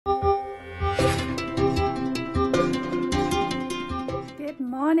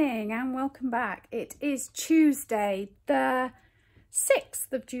morning and welcome back. It is Tuesday the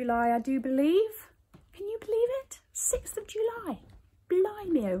 6th of July, I do believe. Can you believe it? 6th of July.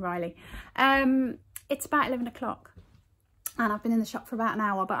 Blimey O'Reilly. It's about 11 o'clock and I've been in the shop for about an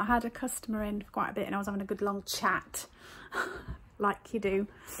hour, but I had a customer in for quite a bit and I was having a good long chat like you do.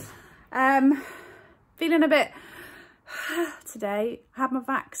 Feeling a bit today. I had my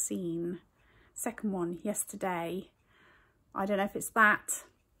vaccine, second one yesterday. I don't know if it's that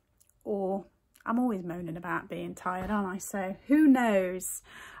or I'm always moaning about being tired, aren't I? So who knows?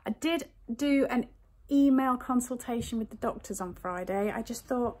 I did do an email consultation with the doctors on Friday. I just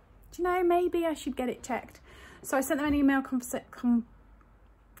thought, do you know, maybe I should get it checked. So I sent them an email what's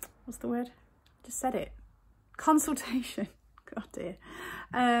the word? Just said it. Consultation. God dear.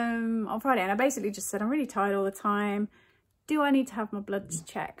 On Friday, and I basically just said, I'm really tired all the time. Do I need to have my bloods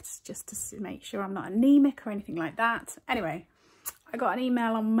checked just to make sure I'm not anemic or anything like that? Anyway, I got an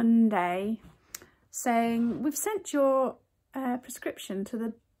email on Monday saying, we've sent your prescription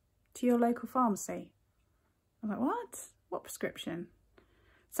to your local pharmacy. I'm like, what? What prescription?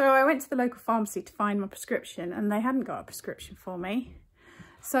 So I went to the local pharmacy to find my prescription and they hadn't got a prescription for me.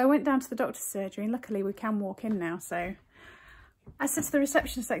 So I went down to the doctor's surgery and luckily we can walk in now. So I said to the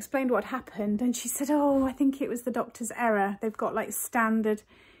receptionist, I explained what happened and she said, oh, I think it was the doctor's error. They've got like standard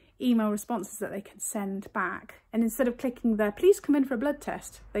email responses that they can send back. And instead of clicking the, please come in for a blood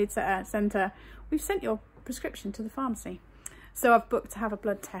test, they'd send a, we've sent your prescription to the pharmacy. So I've booked to have a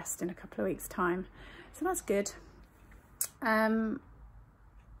blood test in a couple of weeks' time. So that's good.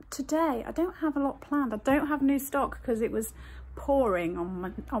 Today, I don't have a lot planned. I don't have new stock because it was pouring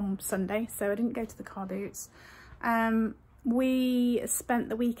on Sunday, so I didn't go to the car boots. We spent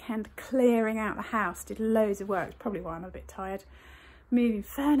the weekend clearing out the house, did loads of work. It's probably why I'm a bit tired. Moving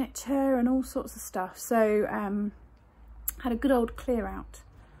furniture and all sorts of stuff. So had a good old clear out.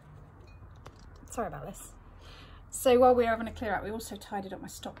 Sorry about this. So while we were having a clear out, we also tidied up my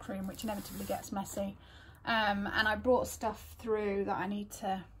stock room, which inevitably gets messy. And I brought stuff through that I need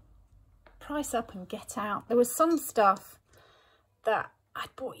to price up and get out. There was some stuff that I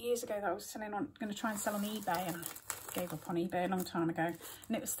bought years ago that I was going to try and sell on eBay, and I gave up on eBay a long time ago,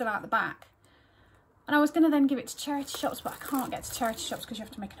 and it was still out the back. And I was going to then give it to charity shops, but I can't get to charity shops because you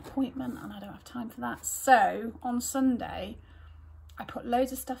have to make an appointment and I don't have time for that. So on Sunday, I put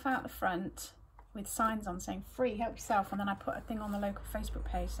loads of stuff out the front with signs on saying free, help yourself. And then I put a thing on the local Facebook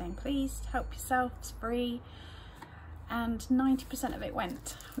page saying, please help yourself, it's free. And 90% of it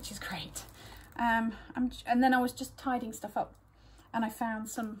went, which is great. And then I was just tidying stuff up and I found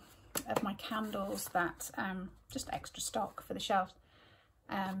some of my candles that, just extra stock for the shelves.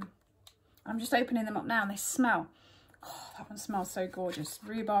 I'm just opening them up now and they smell. Oh, that one smells so gorgeous.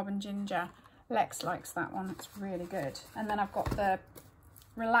 Rhubarb and ginger. Lex likes that one. It's really good. And then I've got the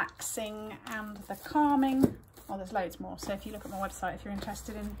relaxing and the calming. Oh, there's loads more. So if you look at my website, if you're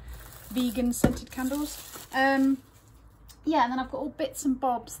interested in vegan scented candles. Yeah, and then I've got all bits and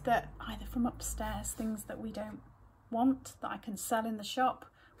bobs that either from upstairs, things that we don't want that I can sell in the shop,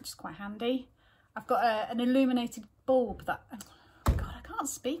 which is quite handy. I've got an illuminated bulb that... can't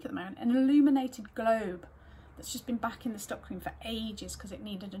speak at the moment. An illuminated globe that's just been back in the stockroom for ages because it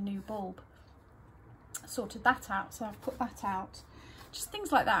needed a new bulb. Sorted that out, so I've put that out. Just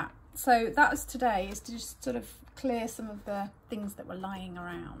things like that. So that was today, is to just sort of clear some of the things that were lying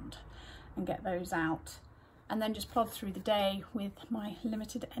around and get those out, and then just plod through the day with my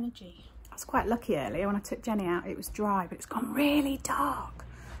limited energy. I was quite lucky earlier when I took Jenny out. It was dry, but it's gone really dark.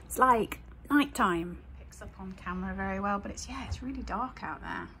 It's like night time. Up on camera very well, but it's really dark out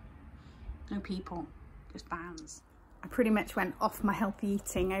there. No people, just vans. I pretty much went off my healthy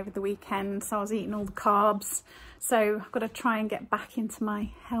eating over the weekend, so I was eating all the carbs, so I've got to try and get back into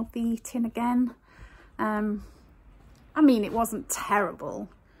my healthy eating again. I mean, it wasn't terrible,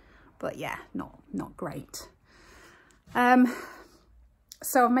 but yeah, not great.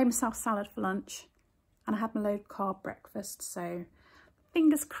 So I made myself salad for lunch and I had my low carb breakfast, so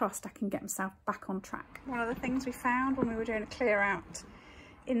fingers crossed I can get myself back on track. One of the things we found when we were doing a clear out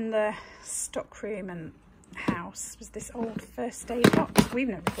in the stockroom and house was this old first aid box. We've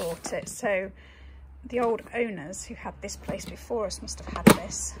never bought it, so the old owners who had this place before us must have had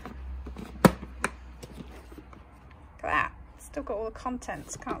this. Look at that, still got all the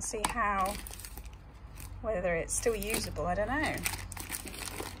contents. Can't see how, whether it's still usable, I don't know.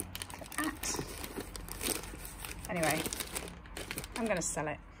 Look at that. Anyway, I'm going to sell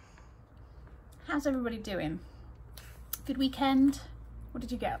it. How's everybody doing? Good weekend? What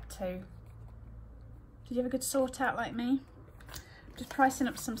did you get up to? Did you have a good sort out like me? Just pricing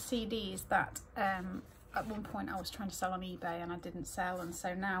up some CDs that at one point I was trying to sell on eBay and I didn't sell, and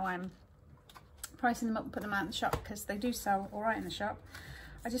so now I'm pricing them up and putting them out in the shop because they do sell all right in the shop.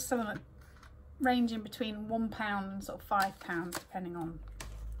 I just sell them at ranging between £1 and sort of £5 depending on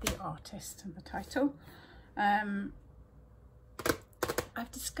the artist and the title.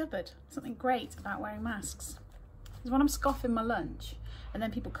 I've discovered something great about wearing masks. Because when I'm scoffing my lunch and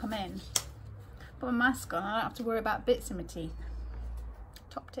then people come in, put my mask on, I don't have to worry about bits in my teeth.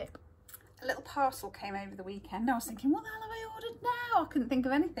 Top tip. A little parcel came over the weekend. I was thinking, what the hell have I ordered now? I couldn't think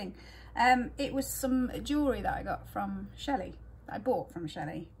of anything. It was some jewellery that I got from Shelley, that I bought from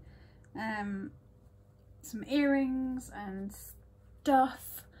Shelley. Some earrings and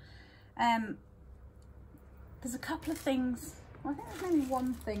stuff. There's a couple of things. Well, I think there's maybe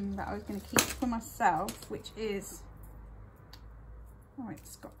one thing that I was going to keep for myself, which is, oh,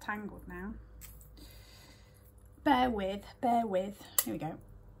 it's got tangled now. Bear with. Here we go.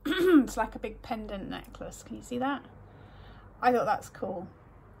 It's like a big pendant necklace. Can you see that? I thought that's cool.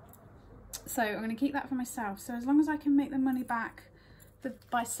 So I'm going to keep that for myself. So as long as I can make the money back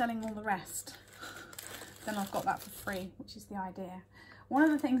by selling all the rest, then I've got that for free, which is the idea. One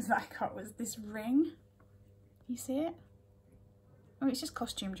of the things that I got was this ring. You see it? Oh, it's just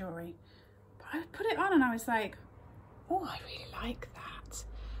costume jewellery. But I put it on and I was like, oh, I really like that.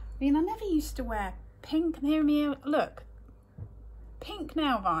 I mean, I never used to wear pink. And hear me, look. Pink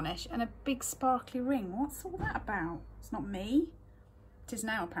nail varnish and a big sparkly ring. What's all that about? It's not me. It is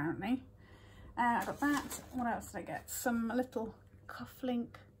now, apparently. I got that. What else did I get? A little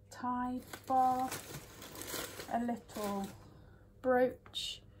cufflink tie bar. A little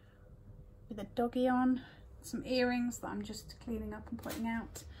brooch with a doggy on. Some earrings that I'm just cleaning up and putting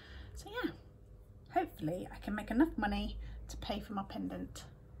out. So yeah, hopefully I can make enough money to pay for my pendant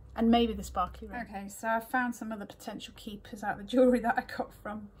and maybe the sparkly ring. Okay, so I found some other potential keepers out of the jewellery that I got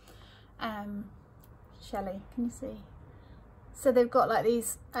from Shelley. Can you see? So they've got like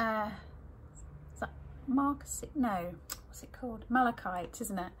these, is that marcasite? No, what's it called? Malachite,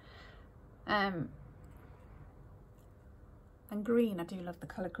 isn't it? And green, I do love the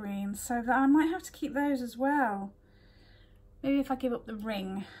colour green, so that I might have to keep those as well. Maybe if I give up the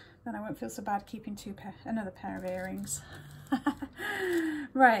ring, then I won't feel so bad keeping another pair of earrings.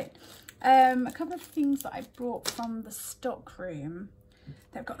 Right, a couple of things that I brought from the stock room.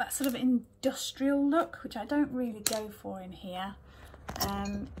 They've got that sort of industrial look, which I don't really go for in here.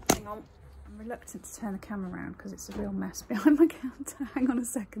 Hang on, I'm reluctant to turn the camera around because it's a real mess behind my counter. Hang on a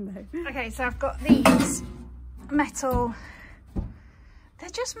second though. Okay, so I've got these metal, they're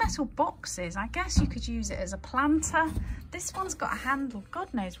just metal boxes. I guess you could use it as a planter. This one's got a handle.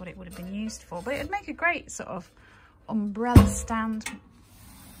 God knows what it would have been used for, but it would make a great sort of umbrella stand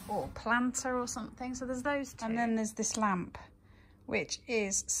or planter or something. So there's those two. And then there's this lamp, which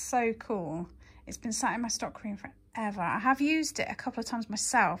is so cool. It's been sat in my stock room forever. I have used it a couple of times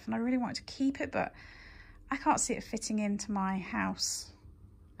myself and I really wanted to keep it, but I can't see it fitting into my house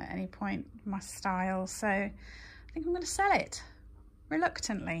at any point, my style. So I think I'm going to sell it.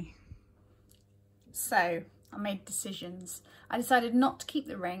 Reluctantly. So I made decisions. I decided not to keep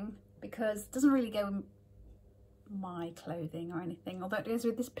the ring because it doesn't really go with my clothing or anything, although it goes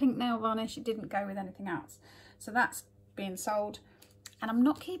with this pink nail varnish. It didn't go with anything else, so that's being sold. And I'm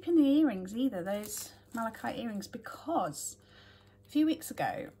not keeping the earrings either, those malachite earrings, because a few weeks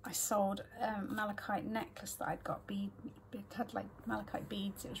ago I sold a malachite necklace that I'd got. It had like malachite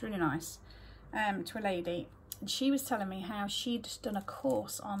beads. It was really nice, to a lady. And she was telling me how she'd done a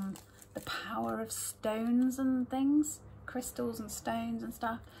course on the power of stones and things, crystals and stones and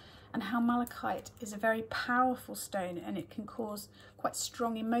stuff, and how malachite is a very powerful stone and it can cause quite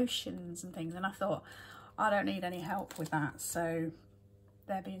strong emotions and things. And I thought, I don't need any help with that, so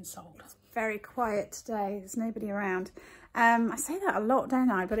they're being sold. It's very quiet today, there's nobody around. I say that a lot,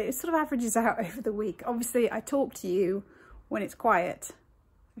 don't I? But it sort of averages out over the week. Obviously, I talk to you when it's quiet,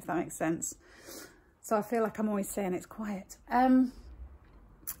 if that makes sense. So I feel like I'm always saying it's quiet.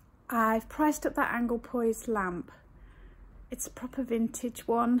 I've priced up that angle poised lamp. It's a proper vintage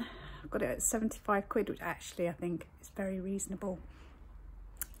one. I've got it at 75 quid, which actually I think is very reasonable.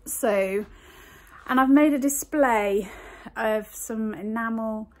 So, and I've made a display of some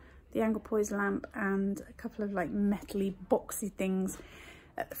enamel, the angle poised lamp, and a couple of like metally boxy things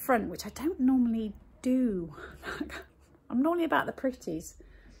at the front, which I don't normally do. I'm normally about the pretties.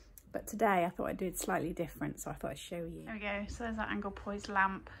 But today I thought I'd do it slightly different, so I thought I'd show you. There we go, so there's that angle poised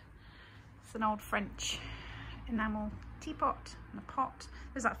lamp. It's an old French enamel teapot and a pot.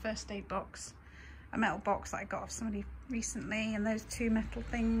 There's that first aid box, a metal box that I got off somebody recently, and those two metal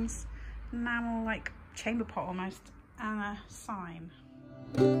things, enamel like chamber pot almost, and a sign.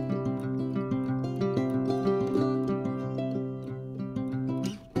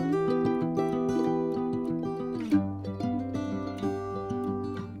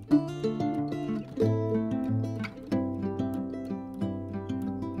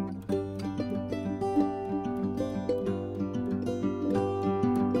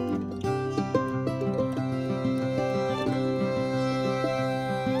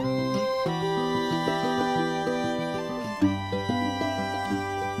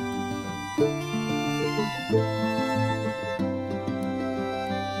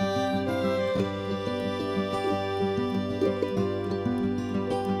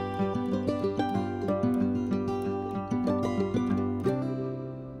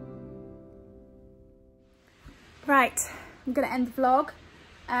 Right, I'm going to end the vlog.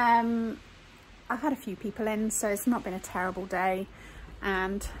 I've had a few people in, so it's not been a terrible day,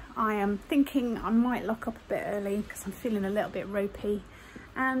 and I am thinking I might lock up a bit early because I'm feeling a little bit ropey,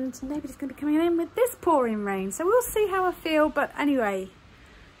 and nobody's going to be coming in with this pouring rain, so we'll see how I feel. But anyway,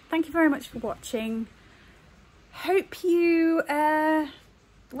 thank you very much for watching. Hope you,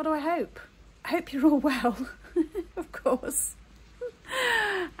 what do I hope? I hope you're all well, of course.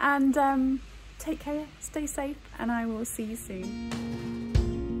 And take care, stay safe, and I will see you soon.